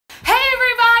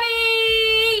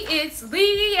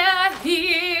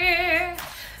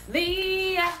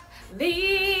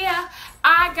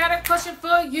question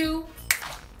for you.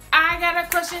 I got a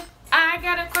question. I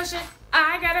got a question.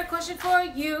 I got a question for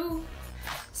you.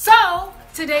 So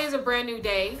today is a brand new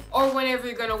day, or whenever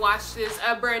you're gonna watch this,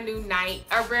 a brand new night,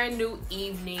 a brand new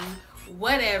evening,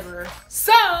 whatever.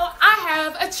 So I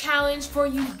have a challenge for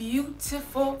you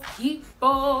beautiful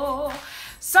people.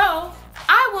 So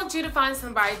I want you to find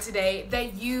somebody today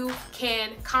that you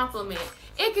can compliment.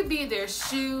 It could be their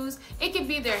shoes, it could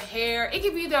be their hair, it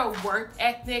could be their work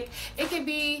ethic, it could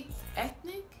be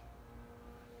ethic?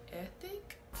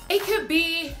 It could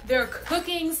be their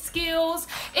cooking skills.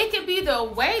 It could be the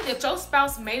way that your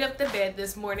spouse made up the bed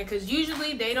this morning, because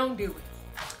usually they don't do it.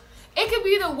 It could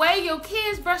be the way your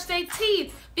kids brush their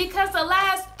teeth, because the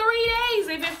last 3 days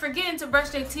they've been forgetting to brush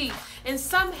their teeth. And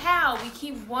somehow we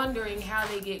keep wondering how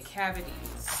they get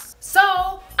cavities.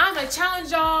 So I'm gonna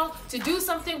challenge y'all to do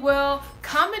something well.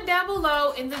 Comment down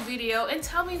below in the video and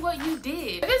tell me what you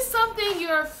did. If it's something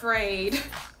you're afraid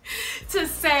to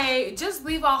say, just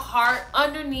leave a heart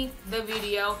underneath the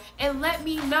video and let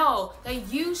me know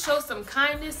that you show some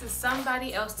kindness to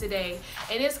somebody else today,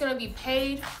 and it's gonna be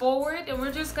paid forward, and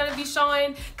we're just gonna be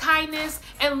showing kindness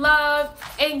and love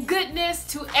and goodness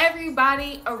to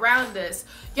everybody around us.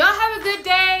 Y'all have a good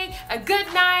day, a good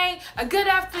night, a good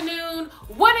afternoon,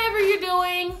 whatever you're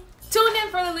doing. Tune in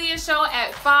for the Leah Show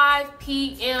at 5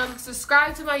 p.m.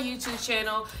 Subscribe to my YouTube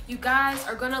channel. You guys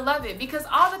are gonna love it, because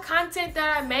all the content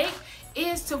that I make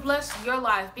is to bless your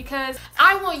life, because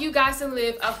I want you guys to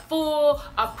live a full,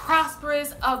 a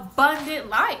prosperous, abundant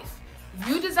life.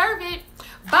 You deserve it.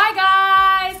 Bye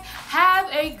guys. Have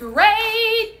a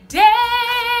great day.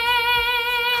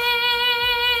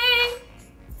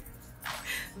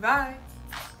 Bye.